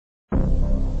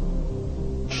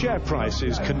share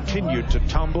prices continued to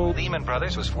tumble. Lehman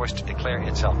Brothers was forced to declare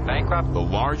itself bankrupt. The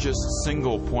largest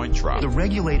single point drop. The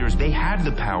regulators, they had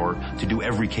the power to do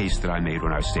every case that I made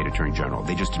when I was State Attorney General.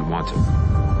 They just didn't want to.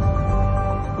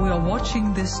 We are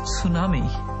watching this tsunami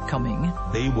coming.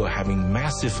 They were having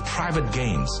massive private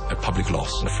gains at public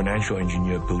loss. The financial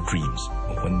engineer built dreams.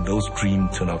 When those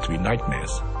dreams turn out to be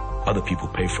nightmares, other people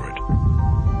pay for it.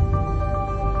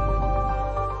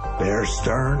 Bear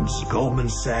Stearns, Goldman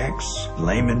Sachs,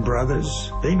 Lehman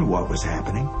Brothers, they knew what was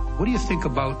happening. What do you think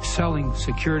about selling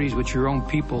securities which your own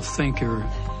people think are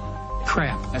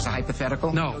crap? As a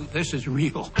hypothetical? No, this is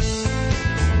real.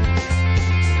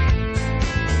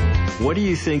 What do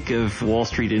you think of Wall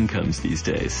Street incomes these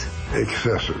days?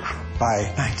 Excessive.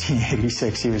 By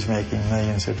 1986, he was making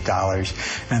millions of dollars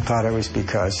and thought it was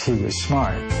because he was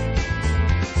smart.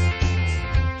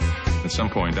 At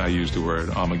some point, I used the word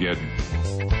Armageddon.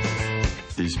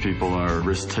 These people are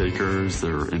risk takers,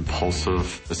 they're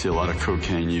impulsive. I see a lot of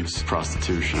cocaine use,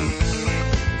 prostitution.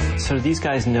 So do these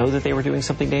guys know that they were doing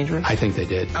something dangerous? I think they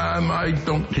did. I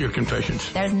don't hear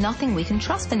confessions. There's nothing we can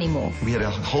trust anymore. We had a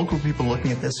whole group of people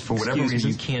looking at this for whatever reason.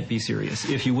 You can't be serious.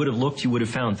 If you would have looked, you would have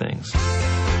found things.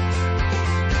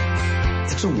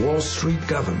 It's a Wall Street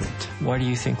government. Why do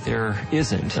you think there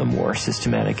isn't a more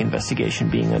systematic investigation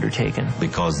being undertaken?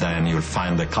 Because then you'll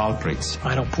find the culprits.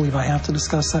 I don't believe I have to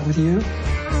discuss that with you.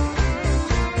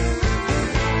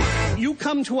 You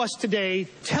come to us today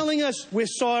telling us we're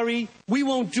sorry, we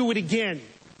won't do it again.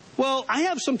 Well, I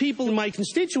have some people in my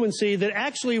constituency that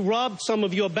actually robbed some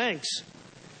of your banks.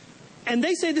 And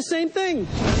they say the same thing.